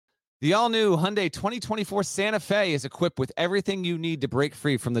The all-new Hyundai 2024 Santa Fe is equipped with everything you need to break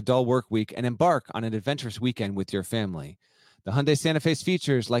free from the dull work week and embark on an adventurous weekend with your family. The Hyundai Santa Fe's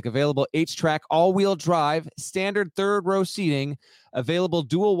features like available H-Track all-wheel drive, standard third-row seating, available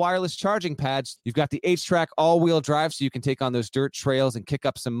dual wireless charging pads. You've got the H-Track all-wheel drive so you can take on those dirt trails and kick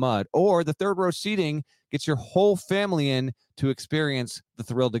up some mud. Or the third-row seating gets your whole family in to experience the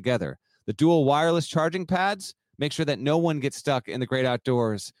thrill together. The dual wireless charging pads make sure that no one gets stuck in the great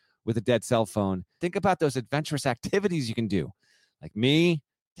outdoors with a dead cell phone. Think about those adventurous activities you can do. Like me,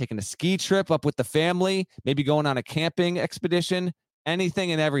 taking a ski trip up with the family, maybe going on a camping expedition,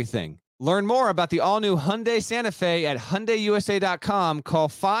 anything and everything. Learn more about the all-new Hyundai Santa Fe at HyundaiUSA.com. Call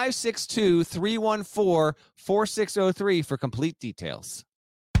 562-314-4603 for complete details.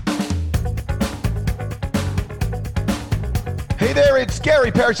 Hey there, it's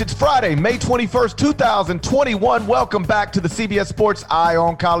Gary Parrish. It's Friday, May 21st, 2021. Welcome back to the CBS Sports Eye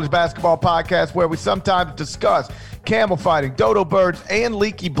on College Basketball podcast, where we sometimes discuss camel fighting, dodo birds, and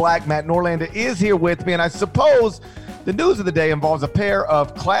leaky black. Matt Norlander is here with me, and I suppose the news of the day involves a pair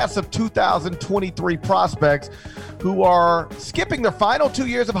of class of 2023 prospects who are skipping their final 2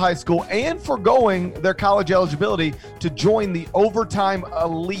 years of high school and foregoing their college eligibility to join the Overtime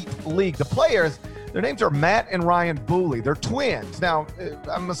Elite League. The players, their names are Matt and Ryan Booley. They're twins. Now,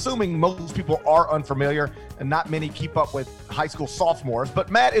 I'm assuming most people are unfamiliar and not many keep up with high school sophomores, but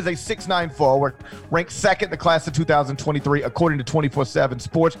Matt is a 6'9" forward, ranked second in the class of 2023, according to 24/7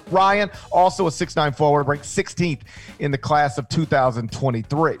 Sports. Ryan, also a 6'9" forward, ranked 16th in the class of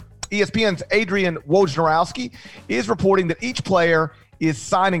 2023. ESPN's Adrian Wojnarowski is reporting that each player is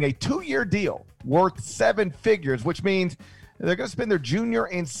signing a 2-year deal worth 7 figures, which means they're going to spend their junior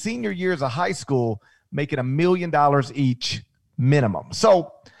and senior years of high school making $1 million each minimum.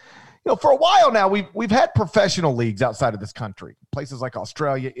 So, for a while now, we've had professional leagues outside of this country, places like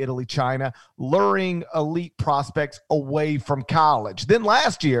Australia, Italy, China, luring elite prospects away from college. Then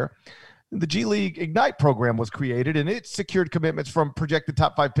last year, the G League Ignite program was created, and it secured commitments from projected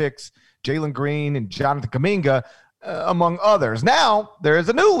top 5 picks, Jalen Green and Jonathan Kuminga, among others. Now, there is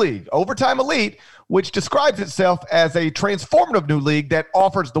a new league, Overtime Elite, which describes itself as a transformative new league that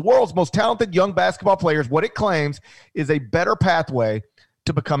offers the world's most talented young basketball players what it claims is a better pathway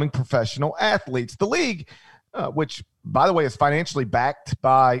to becoming professional athletes. The league, which, by the way, is financially backed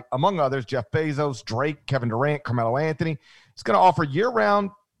by, among others, Jeff Bezos, Drake, Kevin Durant, Carmelo Anthony, is going to offer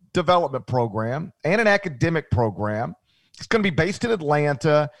year-round development program and an academic program. It's going to be based in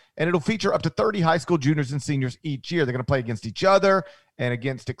Atlanta, and it'll feature up to 30 high school juniors and seniors each year. They're going to play against each other and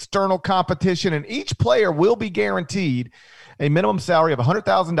against external competition, and each player will be guaranteed a minimum salary of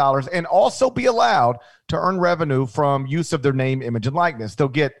 $100,000 and also be allowed to earn revenue from use of their name, image, and likeness. They'll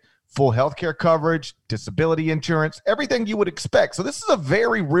get full health care coverage, disability insurance, everything you would expect. So this is a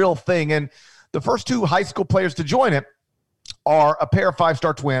very real thing, and the first 2 high school players to join it are a pair of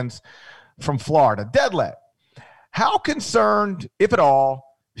 5-star twins from Florida. Deadlet, how concerned, if at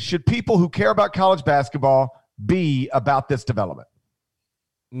all, should people who care about college basketball be about this development?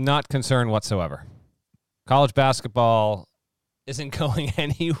 Not concerned whatsoever. College basketball isn't going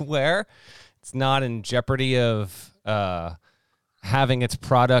anywhere. It's not in jeopardy of having its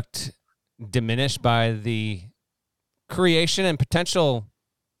product diminished by the creation and potential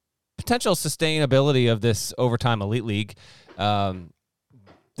sustainability of this Overtime Elite League.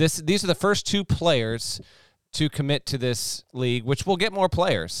 These are the first 2 players to commit to this league, which will get more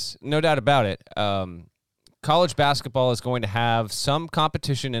players, no doubt about it. College basketball is going to have some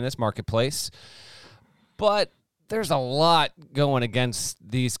competition in its marketplace, but there's a lot going against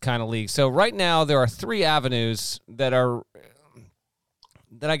these kind of leagues. So right now there are 3 avenues that I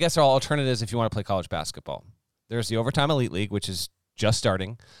guess are all alternatives if you want to play college basketball. There's the Overtime Elite League, which is just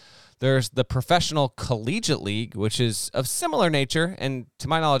starting. There's the Professional Collegiate League, which is of similar nature, and to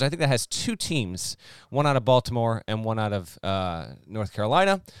my knowledge, I think that has 2 teams, one out of Baltimore and one out of North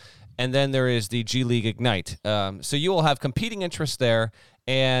Carolina. And then there is the G League Ignite. So you will have competing interests there,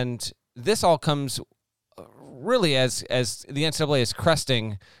 and this all comes really as the NCAA is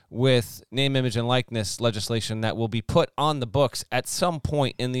cresting with name, image, and likeness legislation that will be put on the books at some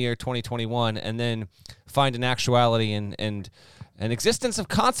point in the year 2021, and then find an actuality and an existence of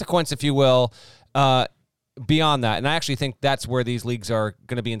consequence, if you will, beyond that. And I actually think that's where these leagues are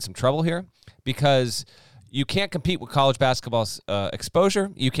going to be in some trouble here, because you can't compete with college basketball's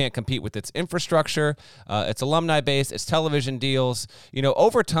exposure. You can't compete with its infrastructure, its alumni base, its television deals.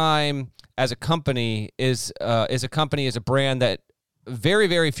 Overtime as a company is a brand that very,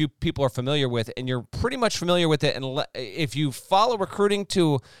 very few people are familiar with, and you're pretty much familiar with it. And if you follow recruiting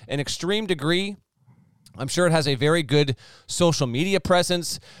to an extreme degree, I'm sure it has a very good social media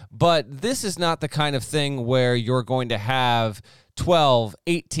presence, but this is not the kind of thing where you're going to have 12,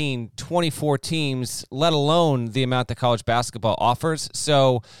 18, 24 teams, let alone the amount that college basketball offers.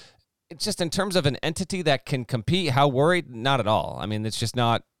 So just in terms of an entity that can compete, how worried? Not at all. I mean, it's just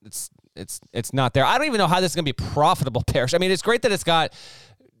not, it's not there. I don't even know how this is going to be profitable, Parrish. I mean, it's great that it's got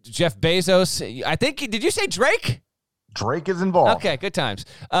Jeff Bezos. I think, did you say Drake? Drake is involved. Okay, good times.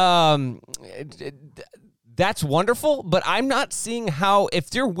 That's wonderful, but I'm not seeing how,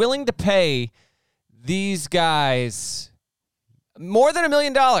 if you're willing to pay these guys more than $1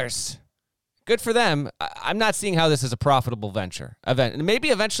 million, good for them. I'm not seeing how this is a profitable event. And maybe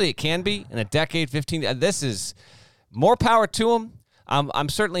eventually it can be in a decade, 15. This is more power to them. I'm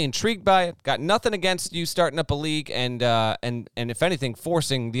certainly intrigued by it. Got nothing against you starting up a league and if anything,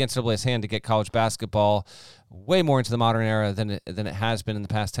 forcing the NCAA's hand to get college basketball way more into the modern era than it has been in the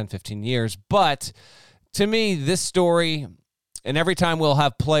past 10, 15 years. But to me, this story, and every time we'll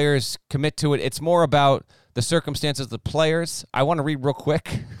have players commit to it, it's more about the circumstances of the players. I want to read real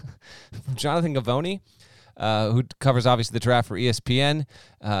quick from Jonathan Gavoni, who covers, obviously, the draft for ESPN.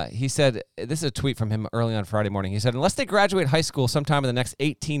 He said, this is a tweet from him early on Friday morning. He said, unless they graduate high school sometime in the next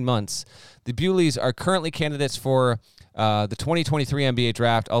 18 months, the Buleys are currently candidates for the 2023 NBA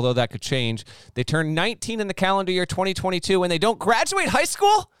draft, although that could change. They turn 19 in the calendar year 2022, and they don't graduate high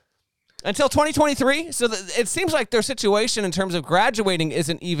school until 2023. So it seems like their situation in terms of graduating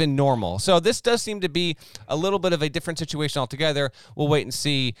isn't even normal. So this does seem to be a little bit of a different situation altogether. We'll wait and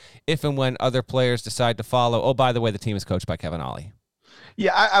see if and when other players decide to follow. Oh, by the way, the team is coached by Kevin Ollie.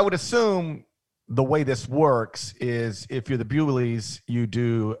 Yeah, I would assume the way this works is if you're the Buleys, you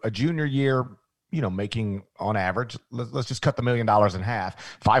do a junior year, making on average, let's just cut the $1 million in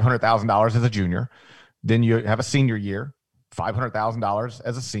half, $500,000 as a junior. Then you have a senior year, $500,000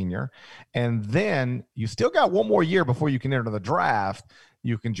 as a senior. And then you still got one more year before you can enter the draft.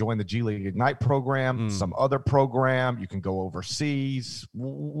 You can join the G League Ignite program, some other program. You can go overseas,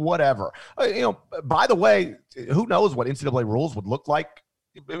 whatever. By the way, who knows what NCAA rules would look like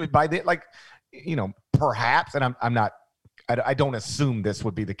by the, perhaps, and I don't assume this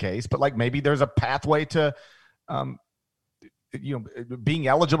would be the case, but maybe there's a pathway to, being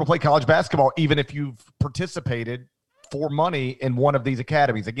eligible to play college basketball, even if you've participated for money in one of these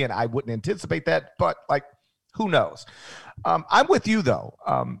academies. Again, I wouldn't anticipate that, but who knows? I'm with you though.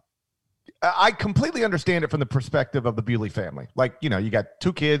 I completely understand it from the perspective of the Bewley family. You got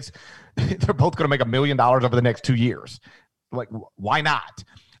two kids, they're both going to make $1 million over the next 2 years. Why not?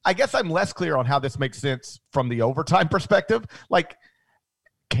 I guess I'm less clear on how this makes sense from the overtime perspective.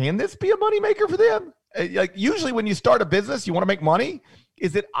 Can this be a moneymaker for them? Usually when you start a business, you want to make money.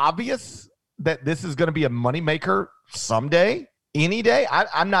 Is it obvious that this is going to be a moneymaker someday, any day?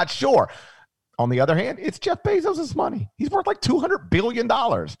 I'm not sure. On the other hand, it's Jeff Bezos' money. He's worth $200 billion.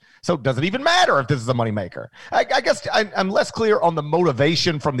 So does it even matter if this is a moneymaker? I guess I'm less clear on the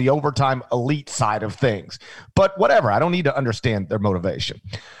motivation from the overtime elite side of things. But whatever, I don't need to understand their motivation.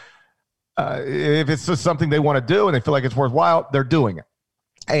 If it's just something they want to do and they feel like it's worthwhile, they're doing it.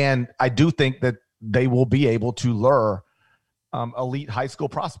 And I do think that they will be able to lure elite high school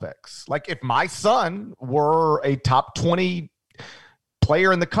prospects. If my son were a top 20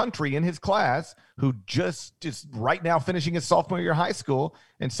 player in the country in his class who just is right now finishing his sophomore year of high school,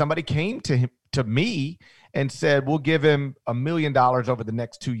 and somebody came to me and said, we'll give him $1 million over the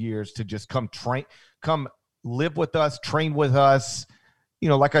next 2 years to just come live with us, train with us,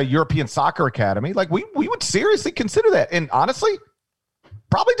 like a European soccer academy. We would seriously consider that. And honestly,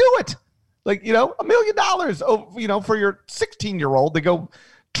 probably do it. $1 million, for your 16-year-old to go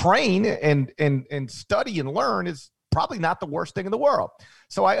train and study and learn is probably not the worst thing in the world.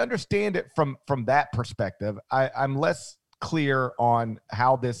 So I understand it from that perspective. I'm less clear on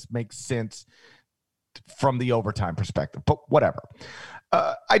how this makes sense from the overtime perspective, but whatever.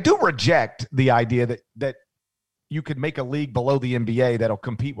 I do reject the idea that you could make a league below the NBA that'll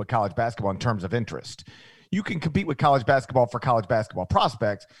compete with college basketball in terms of interest. You can compete with college basketball for college basketball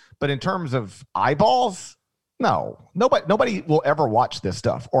prospects, but in terms of eyeballs, no. Nobody will ever watch this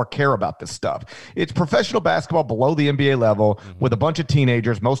stuff or care about this stuff. It's professional basketball below the NBA level with a bunch of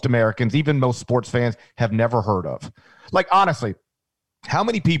teenagers, most Americans, even most sports fans, have never heard of. Honestly, how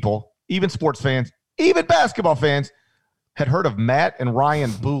many people, even sports fans, even basketball fans, had heard of Matt and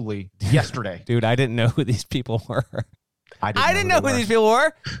Ryan Bewley yesterday? Dude, I didn't know who these people were. I didn't know who these people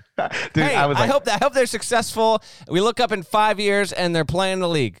were. Dude, hey, I hope they're successful. We look up in 5 years and they're playing the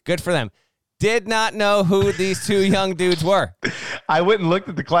league. Good for them. Did not know who these two young dudes were. I went and looked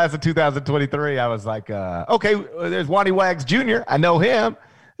at the class of 2023. I was like, okay, there's Wani Wags Jr. I know him.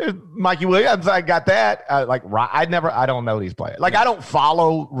 There's Mikey Williams. I got that. I don't know these players. Like, I don't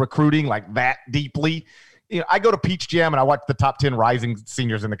follow recruiting like that deeply. I go to Peach Jam and I watch the top 10 rising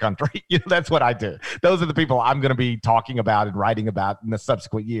seniors in the country. That's what I do. Those are the people I'm going to be talking about and writing about in the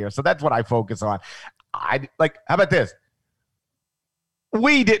subsequent year. So that's what I focus on. How about this?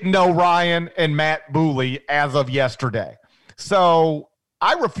 We didn't know Ryan and Matt Booley as of yesterday. So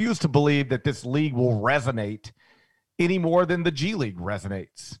I refuse to believe that this league will resonate any more than the G League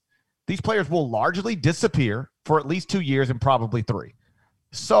resonates. These players will largely disappear for at least 2 years and probably 3.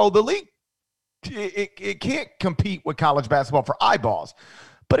 So the league, it can't compete with college basketball for eyeballs,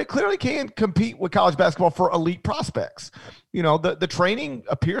 but it clearly can compete with college basketball for elite prospects. The training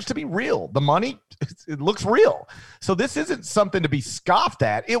appears to be real. The money, it looks real. So this isn't something to be scoffed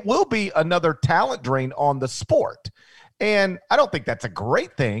at. It will be another talent drain on the sport. And I don't think that's a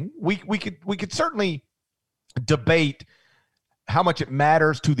great thing. We could certainly debate how much it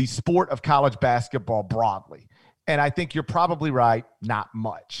matters to the sport of college basketball broadly. And I think you're probably right, not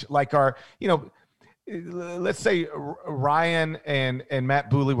much. Like let's say Ryan and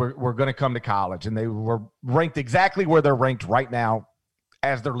Matt Booley were going to come to college and they were ranked exactly where they're ranked right now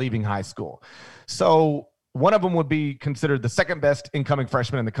as they're leaving high school. So one of them would be considered the second best incoming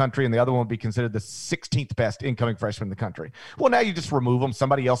freshman in the country, and the other one would be considered the 16th best incoming freshman in the country. Well, now you just remove them.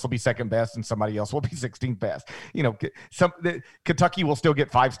 Somebody else will be second best, and somebody else will be 16th best. Kentucky will still get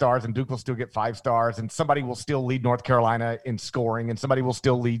 5 stars, and Duke will still get 5 stars, and somebody will still lead North Carolina in scoring, and somebody will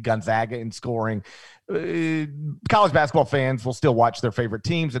still lead Gonzaga in scoring. College basketball fans will still watch their favorite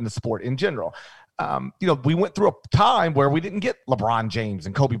teams in the sport in general. We went through a time where we didn't get LeBron James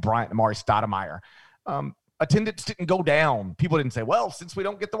and Kobe Bryant and Amari Stoudemire. Attendance didn't go down. People didn't say, well, since we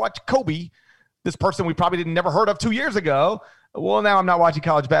don't get to watch Kobe, this person we probably didn't never heard of 2 years ago, well, now I'm not watching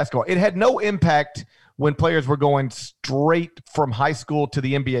college basketball. It had no impact when players were going straight from high school to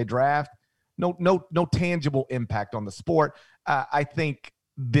the NBA draft. No tangible impact on the sport. I think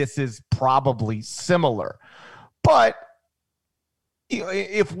this is probably similar. But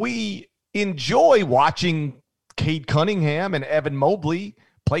if we enjoy watching Cade Cunningham and Evan Mobley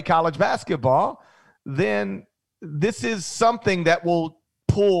play college basketball, then this is something that will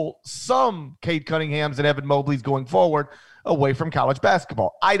pull some Cade Cunninghams and Evan Mobleys going forward away from college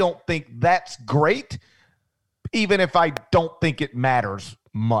basketball. I don't think that's great, even if I don't think it matters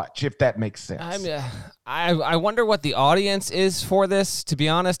much, if that makes sense. I wonder what the audience is for this, to be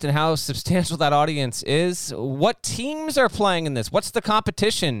honest, and how substantial that audience is. What teams are playing in this? What's the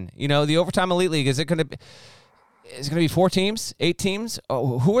competition? The Overtime Elite League, is it going to be 4 teams, 8 teams?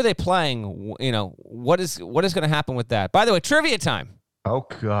 Oh, who are they playing? What is going to happen with that? By the way, trivia time. Oh,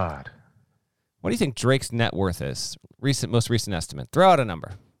 God. What do you think Drake's net worth is? Most recent estimate. Throw out a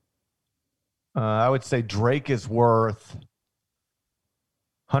number. I would say Drake is worth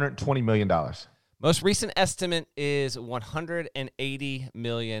 $120 million. Most recent estimate is $180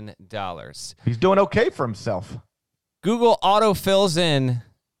 million. He's doing okay for himself. Google auto fills in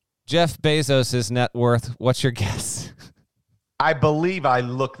Jeff Bezos' net worth. What's your guess? I believe I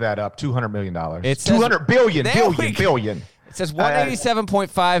looked that up. $200 million. It's $200 billion. It says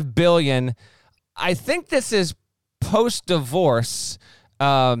 $187.5 billion. I think this is post-divorce.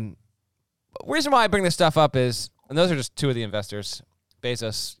 Reason why I bring this stuff up is, and those are just 2 of the investors.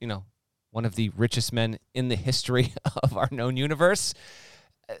 Bezos, one of the richest men in the history of our known universe.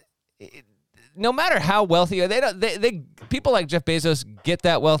 No matter how wealthy, people like Jeff Bezos get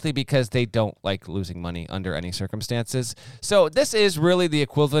that wealthy because they don't like losing money under any circumstances. So this is really the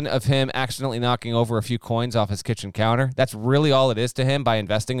equivalent of him accidentally knocking over a few coins off his kitchen counter. That's really all it is to him by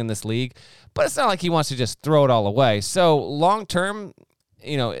investing in this league. But it's not like he wants to just throw it all away. So long term,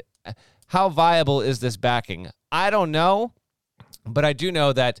 how viable is this backing? I don't know, but I do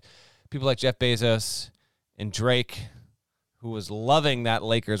know that people like Jeff Bezos and Drake, who was loving that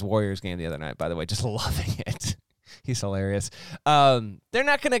Lakers-Warriors game the other night, by the way, just loving it. He's hilarious. They're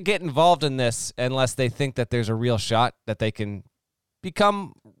not going to get involved in this unless they think that there's a real shot that they can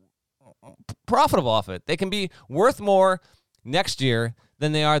become profitable off it. They can be worth more next year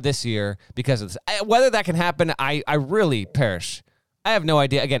than they are this year because of this. Whether that can happen, I really perish. I have no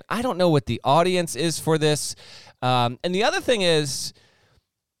idea. Again, I don't know what the audience is for this. And the other thing is,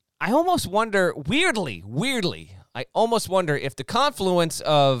 I almost wonder, weirdly, I almost wonder if the confluence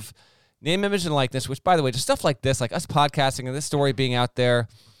of name, image, and likeness, which, by the way, just stuff like this, like us podcasting and this story being out there,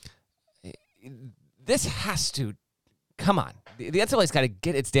 this has to, come on. The NCAA's got to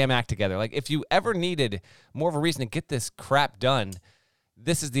get its damn act together. Like, if you ever needed more of a reason to get this crap done,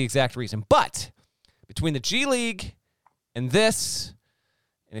 this is the exact reason. But between the G League and this,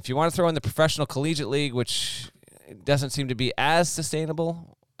 and if you want to throw in the Professional Collegiate League, which doesn't seem to be as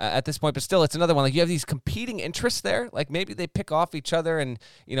sustainable, at this point, but still, it's another one. Like, you have these competing interests there. Like, maybe they pick off each other, and,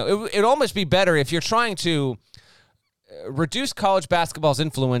 you know, it'd almost be better if you're trying to reduce college basketball's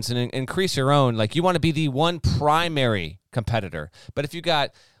influence and increase your own. Like, you want to be the one primary competitor. But if you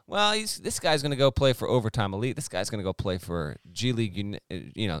got, well, this guy's going to go play for Overtime Elite, this guy's going to go play for G League,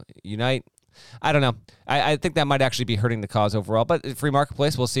 Unite. I don't know. I think that might actually be hurting the cause overall. But free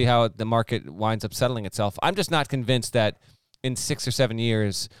marketplace, we'll see how the market winds up settling itself. I'm just not convinced that in 6 or 7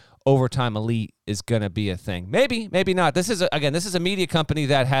 years, Overtime Elite is going to be a thing. Maybe not. This is a media company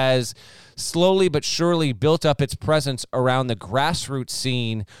that has slowly but surely built up its presence around the grassroots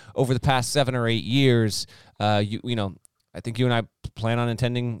scene over the past 7 or 8 years. I think you and I plan on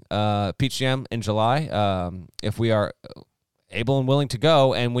attending Peach Jam in July if we are able and willing to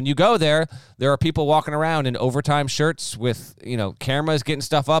go. And when you go there are people walking around in Overtime shirts with, cameras getting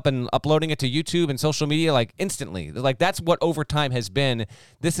stuff up and uploading it to YouTube and social media like instantly. Like, that's what Overtime has been.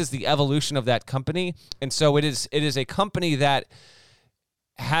 This is the evolution of that company. And so it is a company that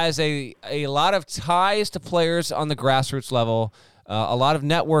has a lot of ties to players on the grassroots level, a lot of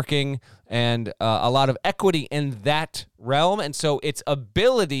networking, and a lot of equity in that realm. And so its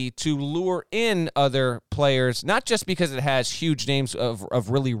ability to lure in other players, not just because it has huge names of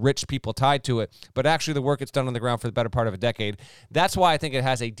really rich people tied to it, but actually the work it's done on the ground for the better part of a decade. That's why I think it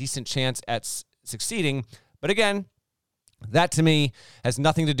has a decent chance at succeeding. But again, that to me has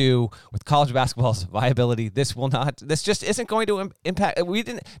nothing to do with college basketball's viability. This just isn't going to impact.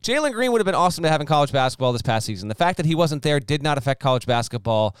 Jalen Green would have been awesome to have in college basketball this past season. The fact that he wasn't there did not affect college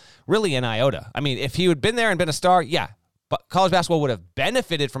basketball really an iota. I mean, if he had been there and been a star, yeah, but college basketball would have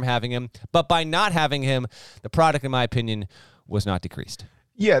benefited from having him. But by not having him, the product, in my opinion, was not decreased.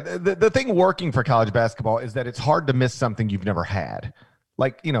 Yeah, the thing working for college basketball is that it's hard to miss something you've never had.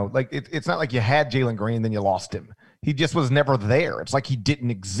 It's not like you had Jalen Green and then you lost him. He just was never there. It's like he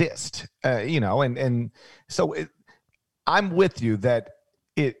didn't exist, and so I'm with you that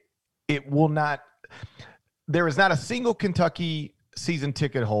it will not. There is not a single Kentucky season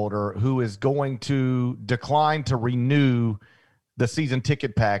ticket holder who is going to decline to renew the season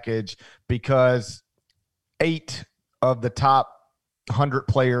ticket package because 8 of the top 100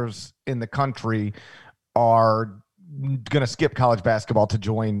 players in the country are going to skip college basketball to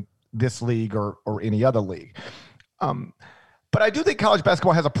join this league or any other league. But I do think college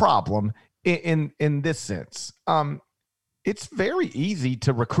basketball has a problem in this sense. It's very easy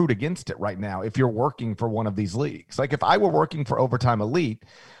to recruit against it right now if you're working for one of these leagues. Like, if I were working for Overtime Elite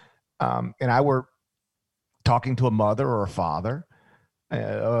and I were talking to a mother or a father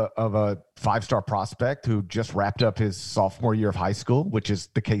of a 5-star prospect who just wrapped up his sophomore year of high school, which is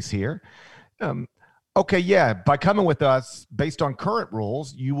the case here, okay, yeah, by coming with us, based on current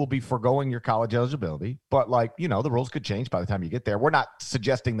rules, you will be foregoing your college eligibility. But, the rules could change by the time you get there. We're not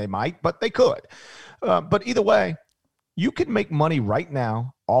suggesting they might, but they could. But either way, you can make money right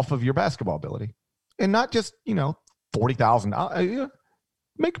now off of your basketball ability. And not just, $40,000.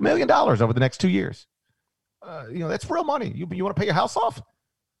 Make $1 million over the next 2 years. That's real money. You want to pay your house off?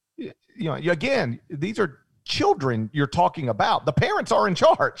 Again, these are children you're talking about. The parents are in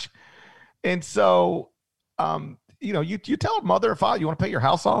charge. And so, you tell a mother or father, you want to pay your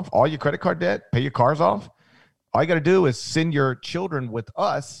house off, all your credit card debt, pay your cars off. All you got to do is send your children with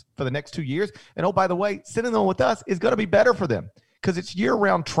us for the next 2 years. And, oh, by the way, sending them with us is going to be better for them because it's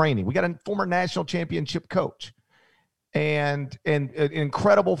year-round training. We got a former national championship coach and an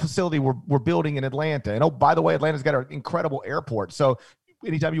incredible facility we're building in Atlanta. And, oh, by the way, Atlanta's got an incredible airport. So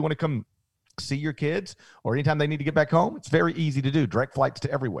anytime you want to come see your kids or anytime they need to get back home, it's very easy to do. Direct flights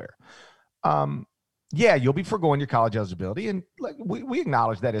to everywhere. Yeah, you'll be foregoing your college eligibility, and we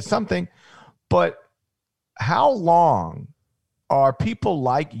acknowledge that as something, but how long are people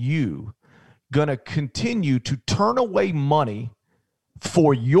like you going to continue to turn away money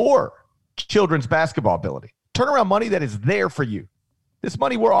for your children's basketball ability? Turn around money that is there for you. This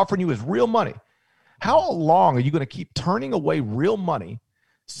money we're offering you is real money. How long are you going to keep turning away real money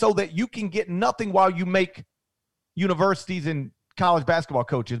so that you can get nothing while you make universities and college basketball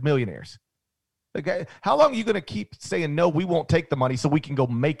coaches millionaires? Okay, how long are you going to keep saying, no, we won't take the money so we can go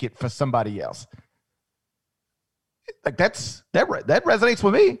make it for somebody else? Like, that resonates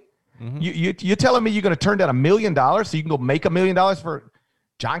with me. Mm-hmm. You're telling me you're going to turn down $1 million so you can go make $1 million for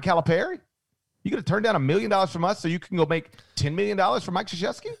John Calipari? You're going to turn down $1 million from us so you can go make $10 million for Mike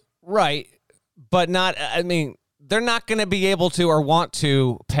Krzyzewski? Right, but not. I mean, they're not going to be able to or want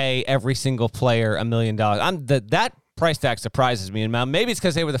to pay every single player $1 million. That price tag surprises me, and maybe it's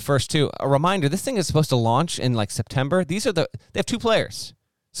because they were the first two. A reminder: this thing is supposed to launch in September. They have 2 players,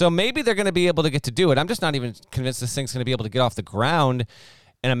 so maybe they're going to be able to get to do it. I'm just not even convinced this thing's going to be able to get off the ground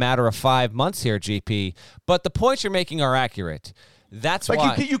in a matter of 5 months here, GP. But the points you're making are accurate. That's like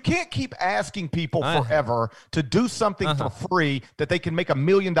why you can't keep asking people forever to do something for free that they can make $1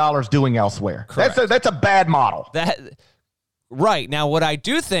 million doing elsewhere. Correct. That's a bad model. Right. Now, what I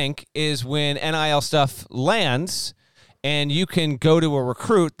do think is when NIL stuff lands and you can go to a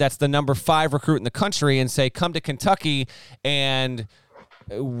recruit that's the number 5 recruit in the country and say, come to Kentucky, and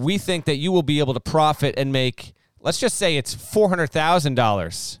we think that you will be able to profit and make, let's just say it's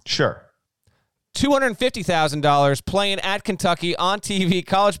 $400,000. Sure. $250,000 playing at Kentucky on TV,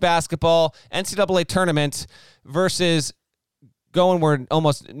 college basketball, NCAA tournament, versus going where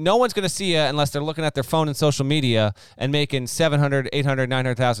almost no one's going to see you unless they're looking at their phone and social media and making $700,000,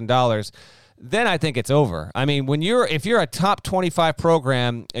 $800,000, $900,000. Then I think it's over. I mean, if you're a top 25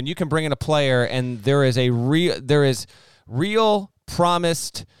 program and you can bring in a player and there is real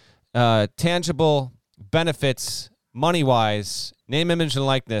promised tangible benefits money-wise, name, image, and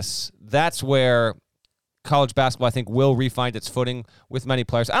likeness, that's where college basketball, I think, will re-find its footing with many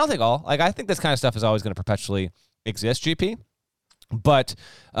players. I don't think all. Like, I think this kind of stuff is always going to perpetually exist, GP. But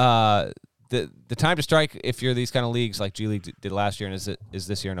the time to strike, if you're these kind of leagues like G League did last year and is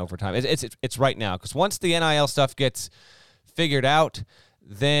this year in overtime, it's right now. Because once the NIL stuff gets figured out,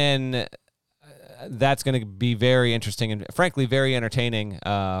 then that's going to be very interesting and, frankly, very entertaining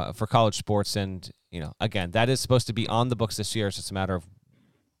for college sports. And, again, that is supposed to be on the books this year. It's just a matter of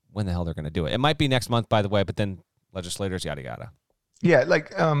when the hell they're going to do it. It might be next month, by the way, but then legislators, yada, yada. Yeah,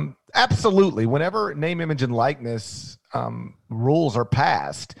 absolutely. Whenever name, image, and likeness rules are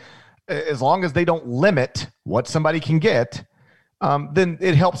passed, as long as they don't limit what somebody can get, then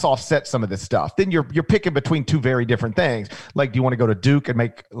it helps offset some of this stuff. Then you're picking between two very different things. Like, do you want to go to Duke and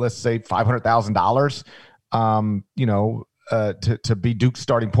make, let's say, $500,000, to be Duke's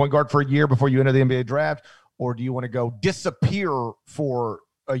starting point guard for a year before you enter the NBA draft? Or do you want to go disappear for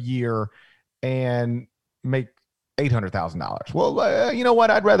a year and make $800,000? Well, you know what?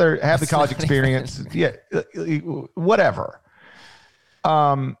 I'd rather have the college experience. Yeah, whatever.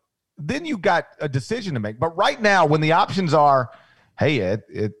 Then you got a decision to make. But right now, when the options are, hey,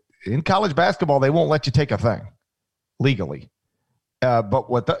 in college basketball, they won't let you take a thing legally. But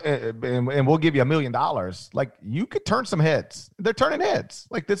and we'll give you $1 million. Like, you could turn some heads. They're turning heads.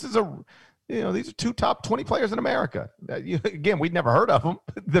 Like, this is these are 2 top 20 players in America. Again, we'd never heard of them.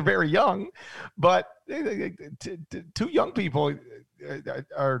 They're very young, but 2 young people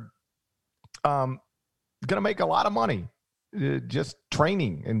are going to make a lot of money just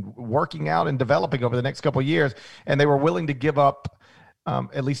training and working out and developing over the next couple of years. And they were willing to give up,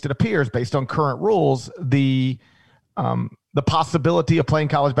 at least it appears, based on current rules, the possibility of playing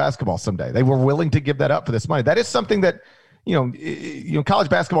college basketball someday. They were willing to give that up for this money. That is something that, college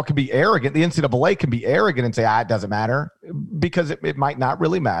basketball can be arrogant. The NCAA can be arrogant and say, it doesn't matter, because it might not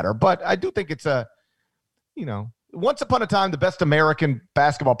really matter. But I do think it's once upon a time, the best American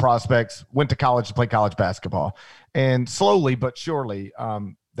basketball prospects went to college to play college basketball. And slowly but surely,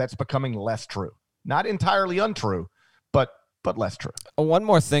 that's becoming less true. Not entirely untrue, but less true. One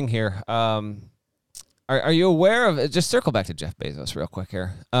more thing here. Are you aware of, just circle back to Jeff Bezos real quick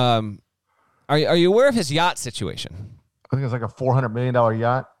here. Are you aware of his yacht situation? I think it's like a $400 million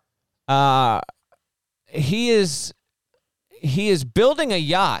yacht. He is building a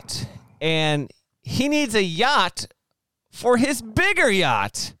yacht, and he needs a yacht for his bigger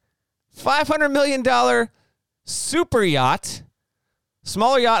yacht. $500 million super yacht.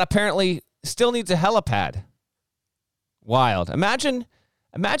 Smaller yacht apparently still needs a helipad. Wild. Imagine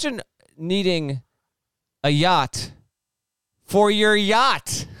needing a yacht for your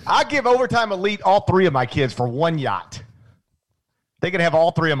yacht. I give Overtime Elite all 3 of my kids for 1 yacht. They can have all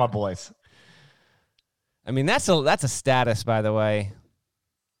 3 of my boys. I mean, that's a status, by the way.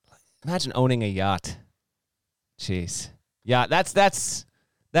 Imagine owning a yacht. Jeez. Yeah, that's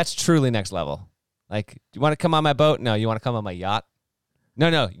truly next level. Like, you want to come on my boat? No, you want to come on my yacht?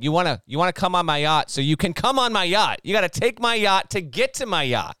 No, you want to come on my yacht so you can come on my yacht. You got to take my yacht to get to my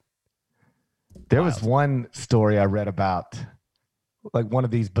yacht. There was one story I read about, like, one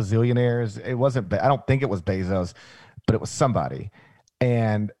of these bazillionaires. It wasn't, I don't think it was Bezos, but it was somebody.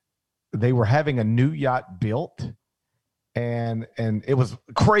 And they were having a new yacht built, and it was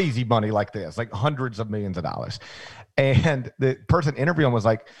crazy money like this, like hundreds of millions of dollars. And the person interviewing was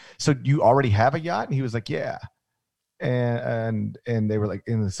like, so you already have a yacht? And he was like, yeah. And they were like,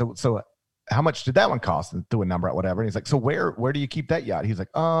 so how much did that one cost? And threw a number out, whatever. And he's like, so where do you keep that yacht? He's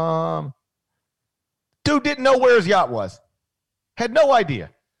like, dude didn't know where his yacht was. Had no idea.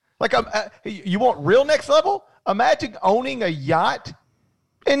 Like, you want real next level? Imagine owning a yacht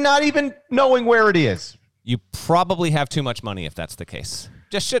and not even knowing where it is. You probably have too much money if that's the case.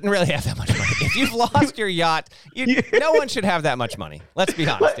 just shouldn't really have that much money. If you've lost your yacht, no one should have that much money. Let's be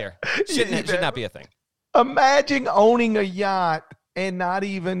honest here. Should not be a thing. Imagine owning a yacht and not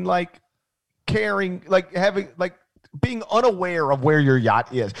even like caring, like having, like being unaware of where your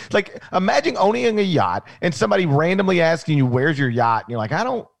yacht is. Like imagine owning a yacht and somebody randomly asking you, where's your yacht? And you're like, I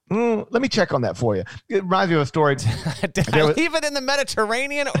don't, let me check on that for you. It reminds me of a story. Did I leave it in the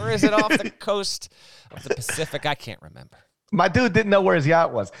Mediterranean or is it off the coast of the Pacific? I can't remember. My dude didn't know where his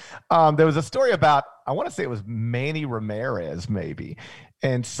yacht was. There was a story about, I want to say it was Manny Ramirez, maybe.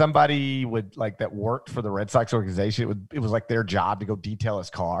 And somebody would like that worked for the Red Sox organization. It was like their job to go detail his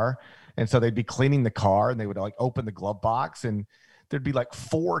car. And so they'd be cleaning the car and they would like open the glove box and there'd be like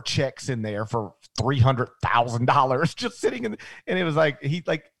 4 checks in there for $300,000 just sitting in. And it was like,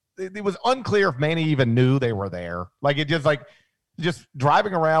 it was unclear if Manny even knew they were there. Like it just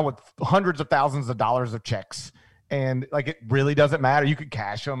driving around with hundreds of thousands of dollars of checks. And like, it really doesn't matter. You could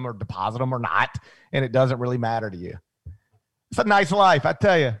cash them or deposit them or not. And it doesn't really matter to you. It's a nice life, I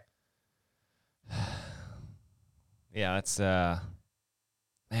tell you. Yeah, it's, man,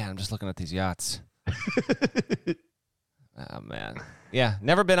 I'm just looking at these yachts. Oh, man. Yeah,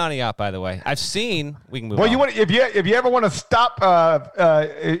 never been on a yacht, by the way. I've seen, we can move on. Well, if you ever want to stop,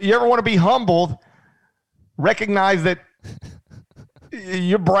 you ever want to be humbled, recognize that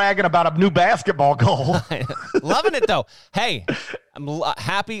you're bragging about a new basketball goal. Loving it, though. Hey, I'm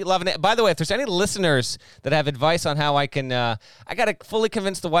happy, loving it. By the way, if there's any listeners that have advice on how I can, I got to fully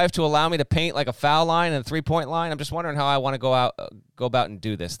convince the wife to allow me to paint like a foul line and a 3-point line. I'm just wondering how I want to go about and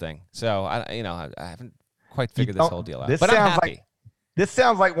do this thing. So, I haven't quite figured this whole deal out. But I'm happy. This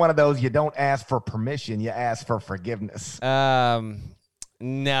sounds like one of those you don't ask for permission, you ask for forgiveness.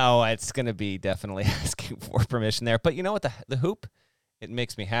 No, it's going to be definitely asking for permission there. But you know what? The hoop, it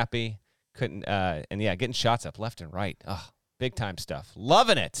makes me happy. And yeah, getting shots up left and right. Oh, big time stuff.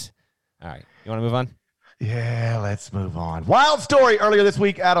 Loving it. All right. You want to move on? Yeah, let's move on. Wild story earlier this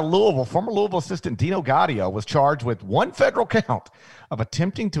week out of Louisville. Former Louisville assistant Dino Gaudio was charged with 1 federal count of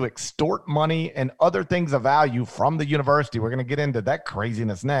attempting to extort money and other things of value from the university. We're going to get into that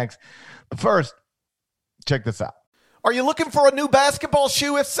craziness next. But first, check this out. Are you looking for a new basketball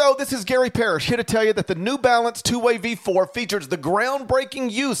shoe? If so, this is Gary Parrish here to tell you that the New Balance 2-Way V4 features the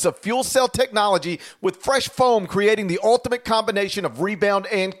groundbreaking use of fuel cell technology with fresh foam, creating the ultimate combination of rebound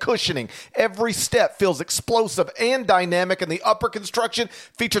and cushioning. Every step feels explosive and dynamic, and the upper construction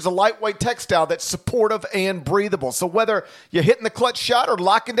features a lightweight textile that's supportive and breathable. So whether you're hitting the clutch shot or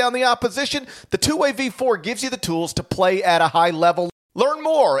locking down the opposition, the 2-Way V4 gives you the tools to play at a high level. Learn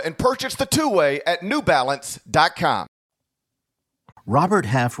more and purchase the 2-Way at newbalance.com. Robert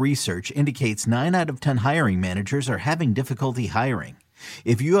Half research indicates 9 out of 10 hiring managers are having difficulty hiring.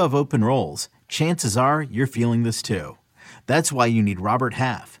 If you have open roles, chances are you're feeling this too. That's why you need Robert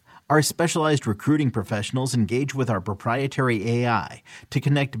Half. Our specialized recruiting professionals engage with our proprietary AI to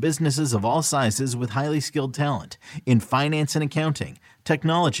connect businesses of all sizes with highly skilled talent in finance and accounting,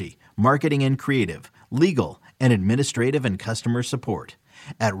 technology, marketing and creative, legal, and administrative and customer support.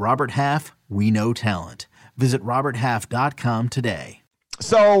 At Robert Half, we know talent. Visit roberthalf.com today.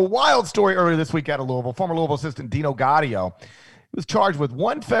 So, wild story earlier this week out of Louisville. Former Louisville assistant Dino Gaudio was charged with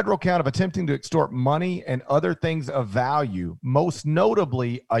 1 federal count of attempting to extort money and other things of value, most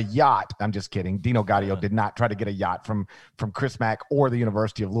notably a yacht. I'm just kidding. Dino Gaudio did not try to get a yacht from Chris Mack or the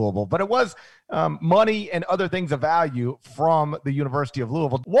University of Louisville, but it was money and other things of value from the University of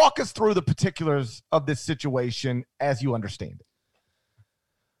Louisville. Walk us through the particulars of this situation as you understand it.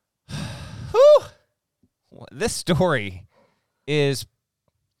 This story it's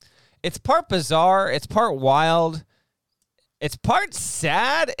part bizarre, it's part wild, it's part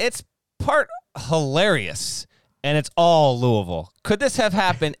sad, it's part hilarious, and it's all Louisville. Could this have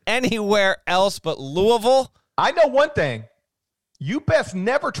happened anywhere else but Louisville? I know one thing. You best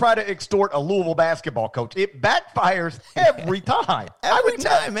never try to extort a Louisville basketball coach. It backfires every time. Every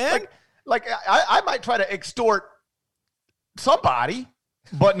time, man. Like I might try to extort somebody,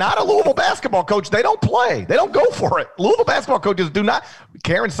 but not a Louisville basketball coach. They don't play. They don't go for it. Louisville basketball coaches do not.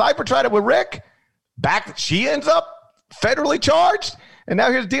 Karen Cypher tried it with Rick. She ends up federally charged. And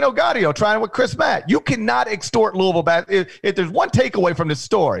now here's Dino Gaudio trying it with Chris Mack. You cannot extort Louisville basketball. If there's one takeaway from this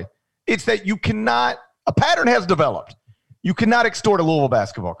story, it's that you cannot. A pattern has developed. You cannot extort a Louisville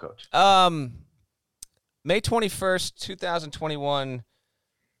basketball coach. May 21st, 2021,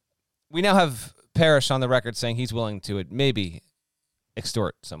 we now have Parrish on the record saying he's willing to maybe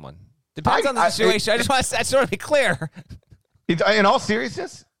extort someone. Depends on the situation. I just want to be clear. In all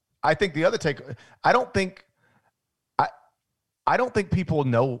seriousness, I think the other I don't think people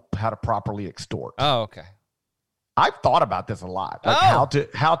know how to properly extort. Oh, okay. I've thought about this a lot,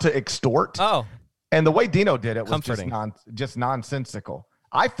 like how to extort. Oh, and the way Dino did it was comforting. just nonsensical.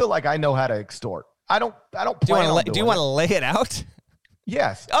 I feel like I know how to extort. I don't plan on doing it. Do you want to lay it out?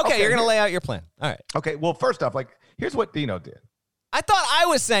 Yes. Okay, you're going to lay out your plan. All right. Okay, well, first off, like, here's what Dino did. I thought I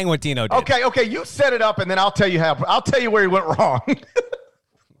was saying what Dino did. Okay, you set it up, and then I'll tell you where he went wrong.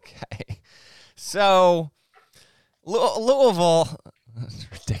 Okay. So, Louisville, that's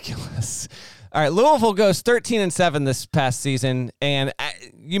ridiculous. All right, Louisville goes 13-7 this past season, and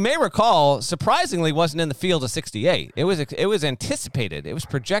you may recall, surprisingly, wasn't in the field of 68. It was anticipated. It was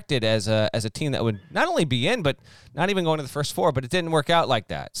projected as a team that would not only be in, but not even going to the first four. But it didn't work out like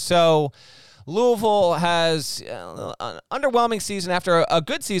that. So Louisville has an underwhelming season after a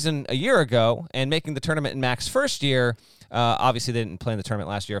good season a year ago, and making the tournament in Mac's first year. Obviously, they didn't play in the tournament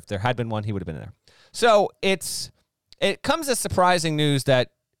last year. If there had been one, he would have been in there. So it comes as surprising news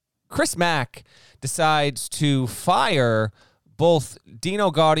that Chris Mack decides to fire both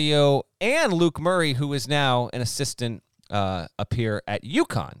Dino Gaudio and Luke Murray, who is now an assistant up here at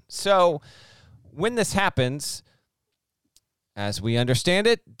UConn. So when this happens, as we understand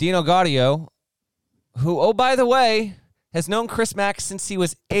it, Dino Gaudio, who, oh, by the way, has known Chris Mack since he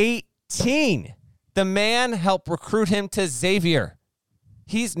was 18. The man helped recruit him to Xavier.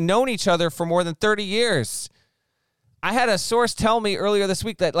 He's known each other for more than 30 years. I had a source tell me earlier this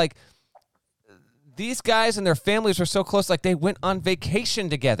week that, like, these guys and their families were so close, like, they went on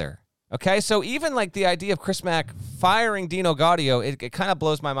vacation together. Okay, so even, like, the idea of Chris Mack firing Dino Gaudio, it kind of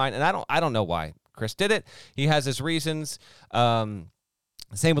blows my mind, and I don't know why Chris did it. He has his reasons. Same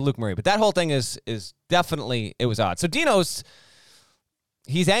with Luke Murray, but that whole thing is definitely, it was odd. So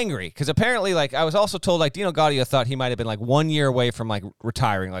he's angry because apparently, like, I was also told, like, Dino Gaudio thought he might have been, like, 1 year away from, like,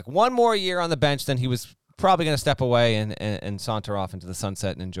 retiring, like one more year on the bench, then he was probably going to step away and saunter off into the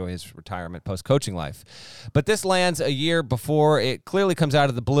sunset and enjoy his retirement post-coaching life. But this lands a year before. It clearly comes out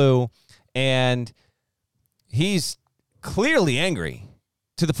of the blue, and he's clearly angry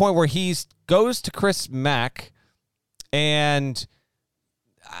to the point where he goes to Chris Mack, and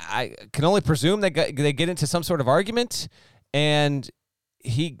I can only presume they get into some sort of argument, and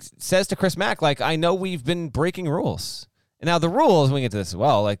he says to Chris Mack, like, I know we've been breaking rules. And now the rules, we can get to this as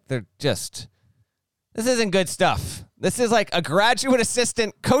well, like, they're just... This isn't good stuff. This is like a graduate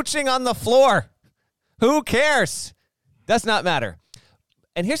assistant coaching on the floor. Who cares? Does not matter.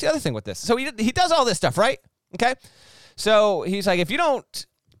 And here's the other thing with this. So he does all this stuff, right? Okay. So he's like, if you don't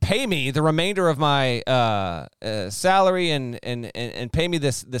pay me the remainder of my salary and pay me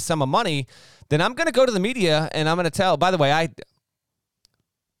this sum of money, then I'm going to go to the media and I'm going to tell. By the way, I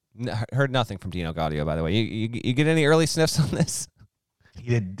heard nothing from Dino Gaudio. By the way, you get any early sniffs on this?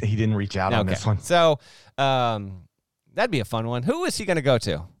 He didn't reach out on this one. So that'd be a fun one. Who is he going to go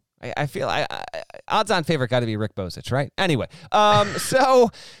to? I feel odds-on favorite got to be Rick Bozich, right? Anyway,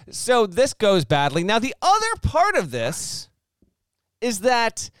 so this goes badly. Now, the other part of this is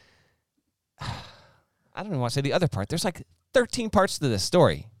that I don't even want to say the other part. There's like 13 parts to this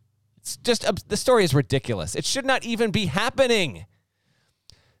story. It's just the story is ridiculous. It should not even be happening.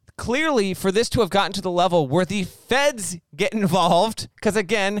 Clearly, for this to have gotten to the level where the feds get involved, because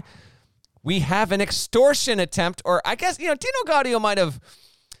again, we have an extortion attempt, or I guess, Dino Gaudio might have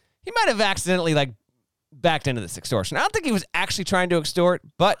accidentally, like, backed into this extortion. I don't think he was actually trying to extort,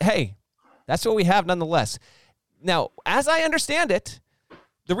 but hey, that's what we have nonetheless. Now, as I understand it,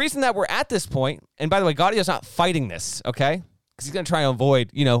 the reason that we're at this point, and by the way, Gaudio's not fighting this, okay? Because he's going to try to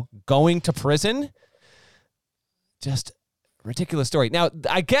avoid, going to prison. Just ridiculous story. Now,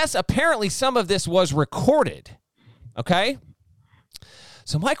 I guess apparently some of this was recorded, okay?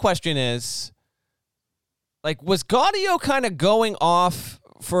 So my question is, like, was Gaudio kind of going off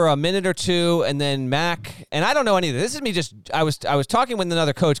for a minute or two, and then Mac, and I don't know any of this. This is me just, I was talking with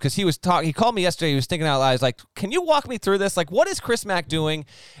another coach because he called me yesterday. He was thinking out loud. I was like, can you walk me through this? Like, what is Chris Mack doing,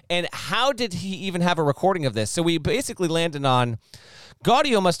 and how did he even have a recording of this? So we basically landed on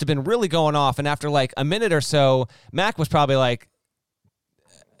Gaudio must have been really going off, and after like a minute or so, Mac was probably like,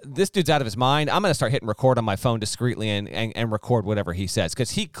 this dude's out of his mind. I'm going to start hitting record on my phone discreetly and record whatever he says,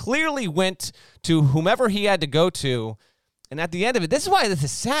 because he clearly went to whomever he had to go to. And at the end of it, this is why this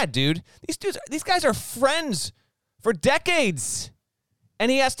is sad, dude. These guys are friends for decades.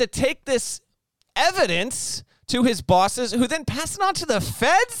 And he has to take this evidence to his bosses, who then pass it on to the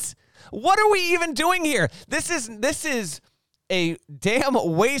feds? What are we even doing here? This is a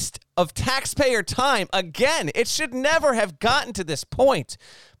damn waste of taxpayer time. Again, it should never have gotten to this point.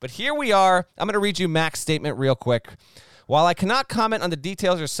 But here we are. I'm going to read you Mac's statement real quick. While I cannot comment on the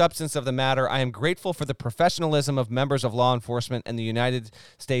details or substance of the matter, I am grateful for the professionalism of members of law enforcement and the United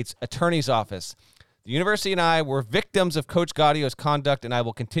States Attorney's Office. The university and I were victims of Coach Gaudio's conduct, and I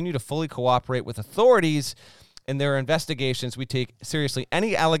will continue to fully cooperate with authorities in their investigations. We take seriously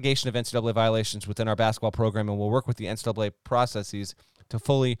any allegation of NCAA violations within our basketball program, and we'll work with the NCAA processes to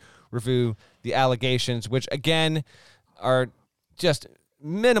fully review the allegations, which, again, are just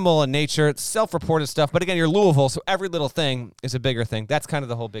minimal in nature. It's self-reported stuff. But, again, you're Louisville, so every little thing is a bigger thing. That's kind of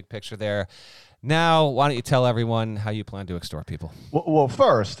the whole big picture there. Now, why don't you tell everyone how you plan to extort people? Well,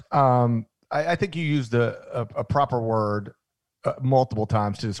 first, I think you used a proper word multiple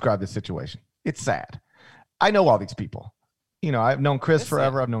times to describe this situation. It's sad. I know all these people. You know, I've known Chris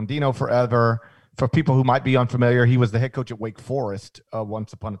forever. I've known Dino forever. For people who might be unfamiliar, he was the head coach at Wake Forest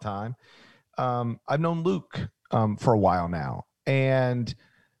once upon a time. I've known Luke for a while now. And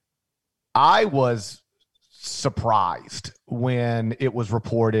I was surprised when it was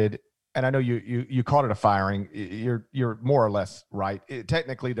reported. And I know you called it a firing. You're more or less right.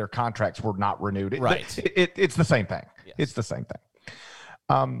 Technically, their contracts were not renewed. Right. It's the same thing. Yes. It's the same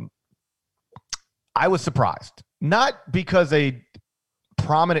thing. I was surprised, not because a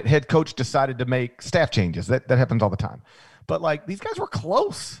prominent head coach decided to make staff changes. That happens all the time. But, like, these guys were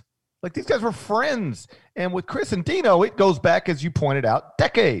close. Like, these guys were friends. And with Chris and Dino, it goes back, as you pointed out,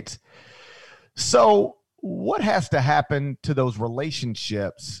 decades. So what has to happen to those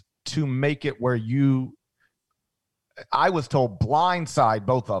relationships to make it where I was told, blindside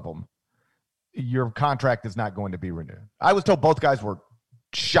both of them, your contract is not going to be renewed. I was told both guys were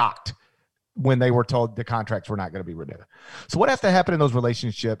shocked when they were told the contracts were not going to be renewed. So what has to happen in those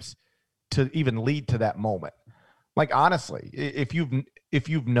relationships to even lead to that moment? Like, honestly, if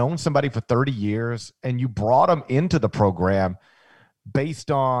you've known somebody for 30 years and you brought them into the program based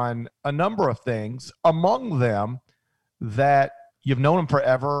on a number of things, among them that you've known them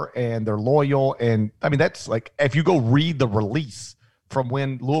forever and they're loyal. And I mean, that's like, if you go read the release from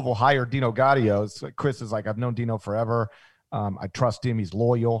when Louisville hired Dino Gaudio, it's like, Chris is like, I've known Dino forever. I trust him. He's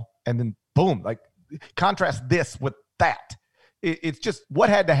loyal. And then boom, like, contrast this with that. It's just what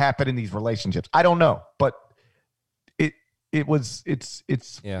had to happen in these relationships. I don't know, but it's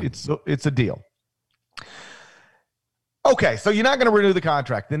a deal. Okay, so you're not going to renew the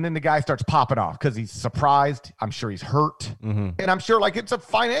contract. And then the guy starts popping off because he's surprised. I'm sure he's hurt. Mm-hmm. And I'm sure, like, it's a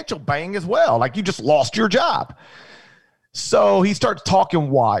financial bang as well. Like, you just lost your job. So he starts talking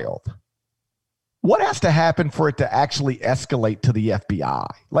wild. What has to happen for it to actually escalate to the FBI?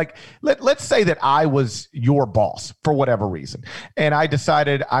 Like, let's say that I was your boss for whatever reason, and I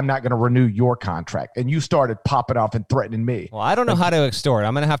decided I'm not going to renew your contract, and you started popping off and threatening me. Well, I don't know how to extort.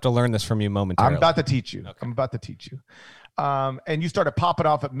 I'm going to have to learn this from you momentarily. I'm about to teach you. Okay. I'm about to teach you. And you started popping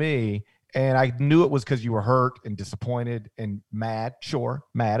off at me, and I knew it was because you were hurt and disappointed and mad. Sure,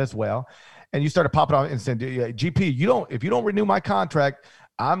 mad as well. And you started popping off and saying, GP, if you don't renew my contract,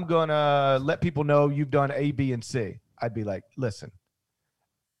 I'm going to let people know you've done A, B, and C. I'd be like, listen,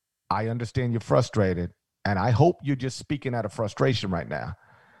 I understand you're frustrated, and I hope you're just speaking out of frustration right now.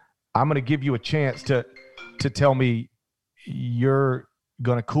 I'm going to give you a chance to tell me you're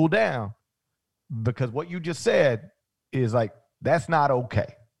going to cool down, because what you just said is like, that's not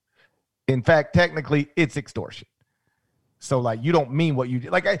okay. In fact, technically, it's extortion. So, like, you don't mean what you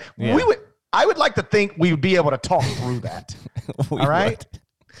did. Like, I would like to think we would be able to talk through that. All right?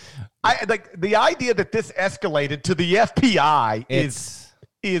 I like the idea that this escalated to the FBI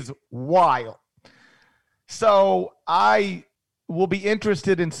is wild. So I will be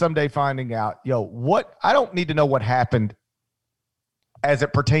interested in someday finding out, I don't need to know what happened as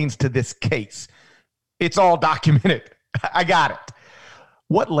it pertains to this case. It's all documented. I got it.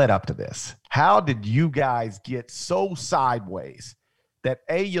 What led up to this? How did you guys get so sideways that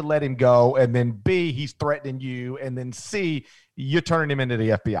A, you let him go, and then B, he's threatening you, and then C, you're turning him into the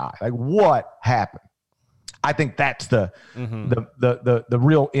FBI? Like, what happened? I think that's the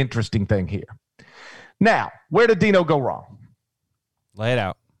real interesting thing here. Now, where did Dino go wrong? Lay it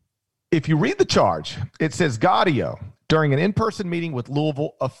out. If you read the charge, it says Gaudio, during an in-person meeting with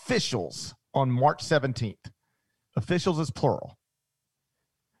Louisville officials on March 17th. Officials is plural.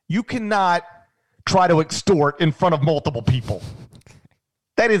 You cannot try to extort in front of multiple people.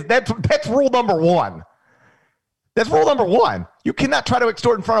 That's rule number one. That's rule number one. You cannot try to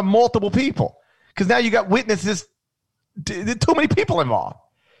extort in front of multiple people, because now you got witnesses, too many people involved.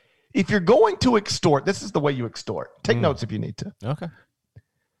 If you're going to extort, this is the way you extort. Take notes if you need to. Okay.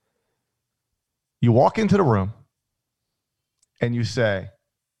 You walk into the room and you say,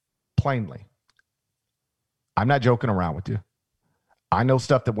 plainly, I'm not joking around with you. I know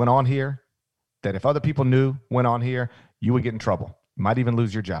stuff that went on here that if other people knew went on here, you would get in trouble. You might even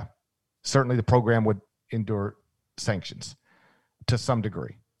lose your job. Certainly the program would endure sanctions to some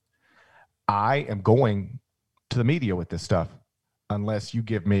degree. I am going to the media with this stuff unless you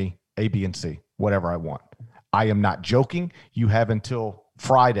give me A, B, and C, whatever I want. I am not joking. You have until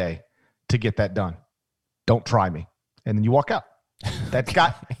Friday to get that done. Don't try me. And then you walk out. That's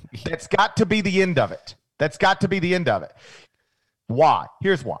got to be the end of it. That's got to be the end of it. Why?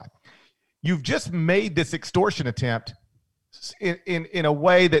 Here's why. You've just made this extortion attempt in a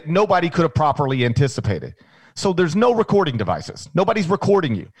way that nobody could have properly anticipated. So there's no recording devices. Nobody's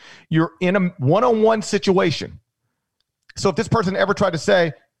recording you. You're in a one-on-one situation. So if this person ever tried to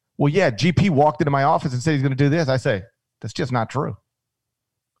say, well, yeah, GP walked into my office and said he's going to do this, I say, that's just not true.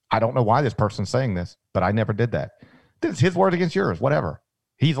 I don't know why this person's saying this, but I never did that. This is his word against yours, whatever.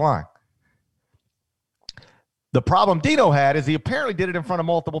 He's lying. The problem Dino had is he apparently did it in front of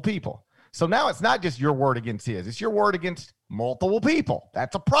multiple people. So now it's not just your word against his. It's your word against multiple people.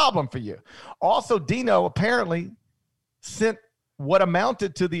 That's a problem for you. Also, Dino apparently sent what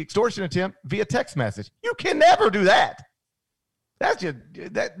amounted to the extortion attempt via text message. You can never do that. That's just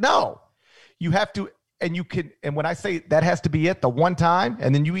that. No, you have to. And you can. And when I say that has to be it, the one time,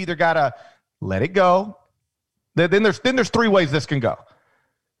 and then you either got to let it go. Then there's three ways this can go.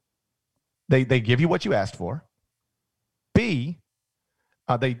 They give you what you asked for. B,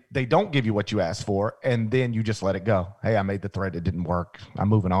 they don't give you what you asked for, and then you just let it go. Hey, I made the threat. It didn't work. I'm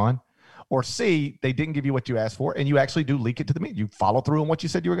moving on. Or C, they didn't give you what you asked for, and you actually do leak it to the media. You follow through on what you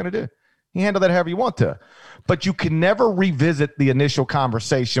said you were going to do. You handle that however you want to. But you can never revisit the initial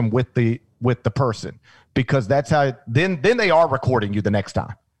conversation with the person, because that's how then they are recording you the next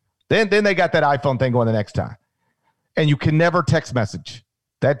time. Then they got that iPhone thing going the next time. And you can never text message.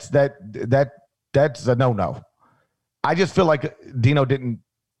 That's a no-no. I just feel like Dino didn't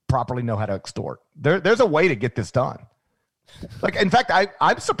properly know how to extort. There's a way to get this done. Like, in fact,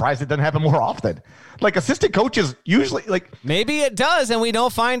 I'm surprised it doesn't happen more often. Like, assistant coaches usually, like, maybe it does, and we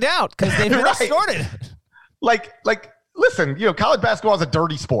don't find out because they've been right. extorted. Like, listen, college basketball is a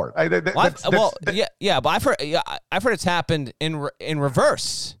dirty sport. But I've heard it's happened in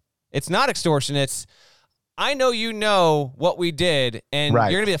reverse. It's not extortion. It's, I know you know what we did, and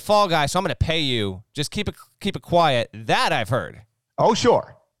you're gonna be the fall guy, so I'm gonna pay you. Just keep it quiet. That I've heard. Oh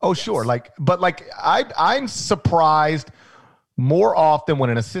sure. I'm surprised more often when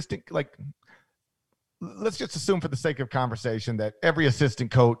an assistant, like, let's just assume for the sake of conversation that every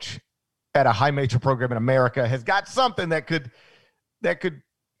assistant coach at a high major program in America has got something that could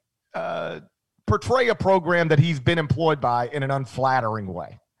portray a program that he's been employed by in an unflattering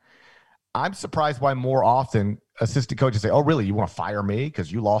way. I'm surprised why more often assistant coaches say, oh, really? You want to fire me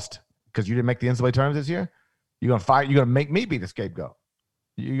because you lost, because you didn't make the NCAA tournament this year? You're going to make me be the scapegoat.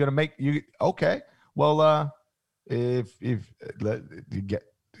 You're going to make you. Okay. Well, if you get,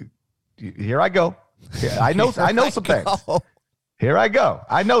 here I go. I know some things. Here I go.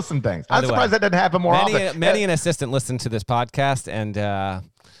 I know some things. I'm surprised that doesn't happen more often. Many an assistant listen to this podcast, and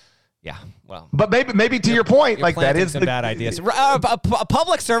yeah, well, but maybe to your point, like, that is some bad ideas. A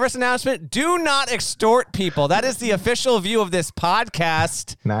public service announcement: do not extort people. That is the official view of this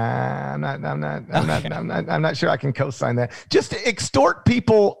podcast. Nah, I'm not sure I can co-sign that. Just extort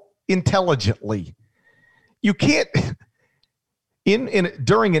people intelligently. You can't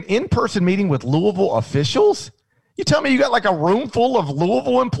during an in-person meeting with Louisville officials. You tell me you got like a room full of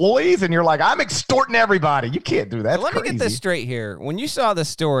Louisville employees and you're like, I'm extorting everybody. You can't do that. Let me get this straight here. When you saw this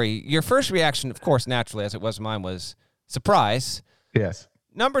story, your first reaction, of course, naturally, as it was mine, was surprise. Yes.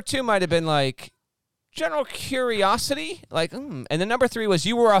 Number 2 might have been like general curiosity. Like, And then number 3 was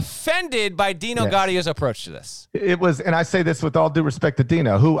you were offended by Dino Gaudio's approach to this. It was, and I say this with all due respect to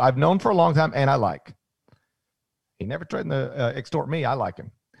Dino, who I've known for a long time and I like. He never tried to extort me. I like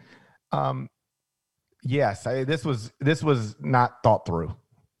him. Yes, this was not thought through.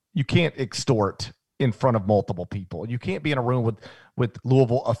 You can't extort in front of multiple people. You can't be in a room with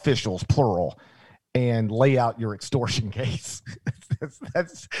Louisville officials, plural, and lay out your extortion case.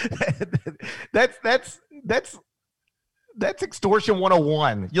 That's extortion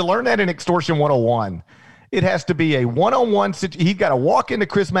 101. You learn that in extortion 101. It has to be a one-on-one situation. He's got to walk into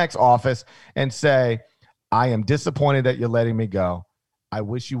Chris Mack's office and say, I am disappointed that you're letting me go. I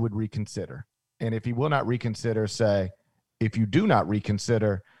wish you would reconsider. And if he will not reconsider, say, if you do not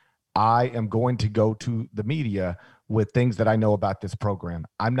reconsider, I am going to go to the media with things that I know about this program.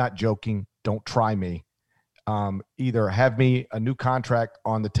 I'm not joking. Don't try me. Either have me a new contract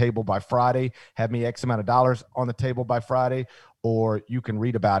on the table by Friday, have me X amount of dollars on the table by Friday, or you can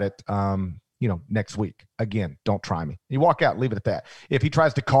read about it, next week. Again, don't try me. You walk out, leave it at that. If he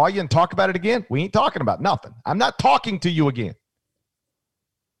tries to call you and talk about it again, we ain't talking about nothing. I'm not talking to you again.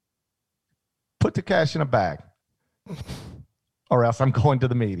 Put the cash in a bag, or else I'm going to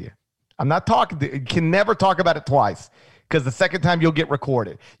the media. I'm not talking. You can never talk about it twice because the second time you'll get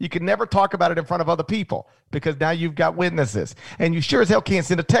recorded. You can never talk about it in front of other people because now you've got witnesses. And you sure as hell can't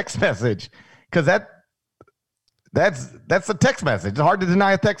send a text message because that's a text message. It's hard to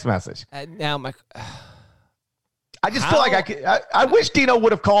deny a text message. Now, I just feel like I wish Dino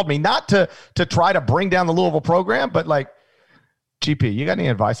would have called me, not to try to bring down the Louisville program, but like, GP, you got any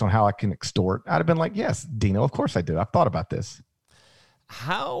advice on how I can extort? I'd have been like, yes, Dino, of course I do. I've thought about this.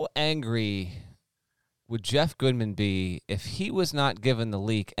 How angry would Jeff Goodman be if he was not given the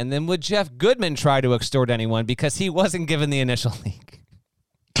leak? And then would Jeff Goodman try to extort anyone because he wasn't given the initial leak?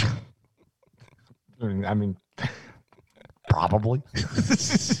 I mean, probably.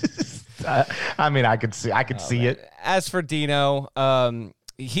 I could see it. As for Dino,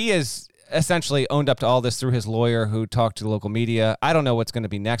 he has essentially owned up to all this through his lawyer who talked to the local media. I don't know what's going to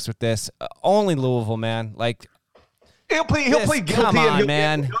be next with this. Only Louisville, man. Like, he'll plead guilty. Come on,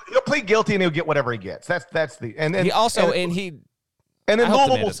 man. He'll plead guilty and he'll get whatever he gets. That's the and then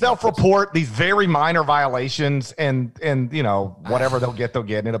Louisville will self-report these very minor violations and whatever they'll get,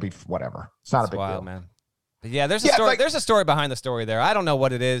 and it'll be whatever. It's not a big deal, man. But yeah, there's a story. There's a story behind the story there. I don't know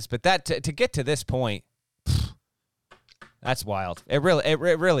what it is, but that to get to this point, that's wild. It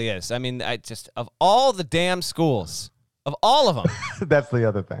really is. I mean, of all the damn schools, of all of them. That's the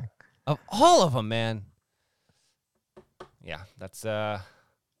other thing. Of all of them, man. Yeah, that's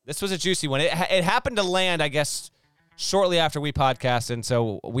this was a juicy one. It happened to land, I guess, shortly after we podcast, and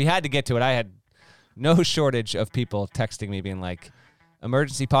so we had to get to it. I had no shortage of people texting me being like,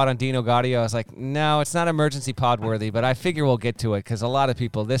 emergency pod on Dino Gaudio. I was like, no, it's not emergency pod worthy, but I figure we'll get to it because a lot of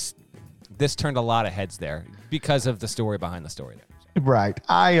people, this turned a lot of heads there because of the story behind the story there. Right.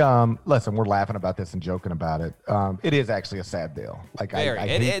 Listen, we're laughing about this and joking about it. It is actually a sad deal. Like,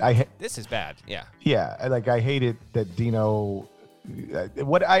 this is bad. Yeah. Yeah. Like, I hate it that Dino,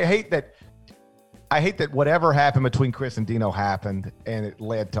 I hate that whatever happened between Chris and Dino happened, and it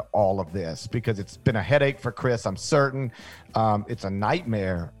led to all of this because it's been a headache for Chris, I'm certain. It's a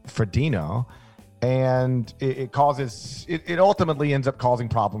nightmare for Dino, and it ultimately ends up causing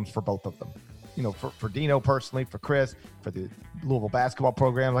problems for both of them. For Dino personally, for Chris, for the Louisville basketball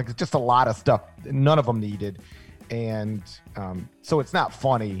program. Like, it's just a lot of stuff none of them needed. And so it's not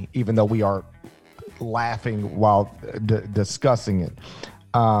funny, even though we are laughing while discussing it.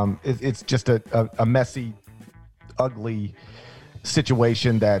 It's just a messy, ugly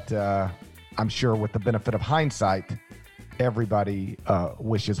situation that I'm sure with the benefit of hindsight, everybody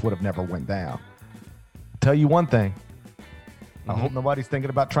wishes would have never went down. Tell you one thing. I hope nobody's thinking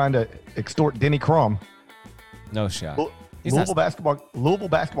about trying to extort Denny Crum. No shot. Louisville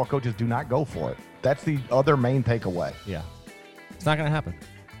basketball coaches do not go for it. That's the other main takeaway. Yeah. It's not going to happen.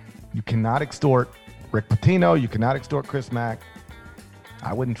 You cannot extort Rick Pitino. You cannot extort Chris Mack.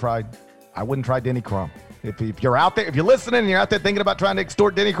 I wouldn't try Denny Crum. If you're out there, if you're listening and you're out there thinking about trying to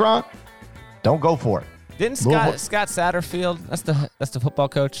extort Denny Crum, don't go for it. Didn't Scott Satterfield, that's the football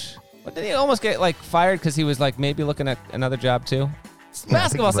coach, but didn't he almost get fired because he was maybe looking at another job too?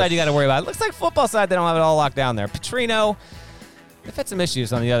 Basketball side you got to worry about. It looks like football side they don't have it all locked down there. Petrino, they've had some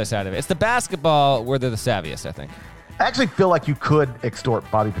issues on the other side of it. It's the basketball where they're the savviest, I think. I actually feel like you could extort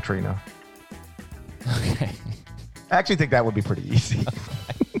Bobby Petrino. Okay. I actually think that would be pretty easy.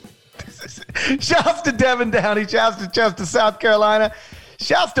 Shouts to Devin Downey. Shouts to Chester, South Carolina.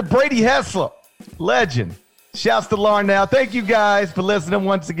 Shouts to Brady Hessler, legend. Shouts to Larnell. Thank you guys for listening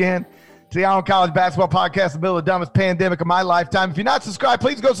once again to the Iron College Basketball Podcast, the middle of the dumbest pandemic of my lifetime. If you're not subscribed,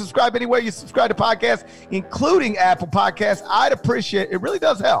 please go subscribe anywhere you subscribe to podcasts, including Apple Podcasts. I'd appreciate it. It really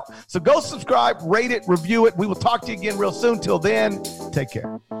does help. So go subscribe, rate it, review it. We will talk to you again real soon. Till then, take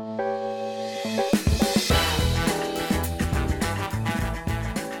care.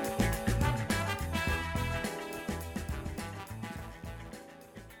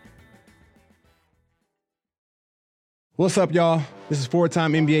 What's up, y'all? This is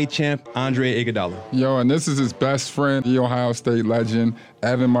four-time NBA champ Andre Iguodala. Yo, and this is his best friend, the Ohio State legend,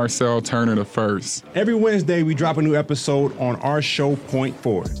 Evan Marcel Turner I. Every Wednesday, we drop a new episode on our show, Point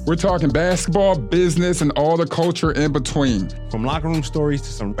Forward. We're talking basketball, business, and all the culture in between. From locker room stories to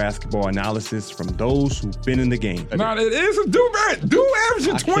some basketball analysis from those who've been in the game. Nah, it is a dude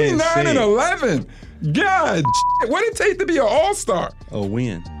averaging 29 and 11. God, what did it take to be an all-star? A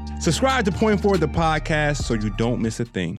win. Subscribe to Point Forward, the podcast, so you don't miss a thing.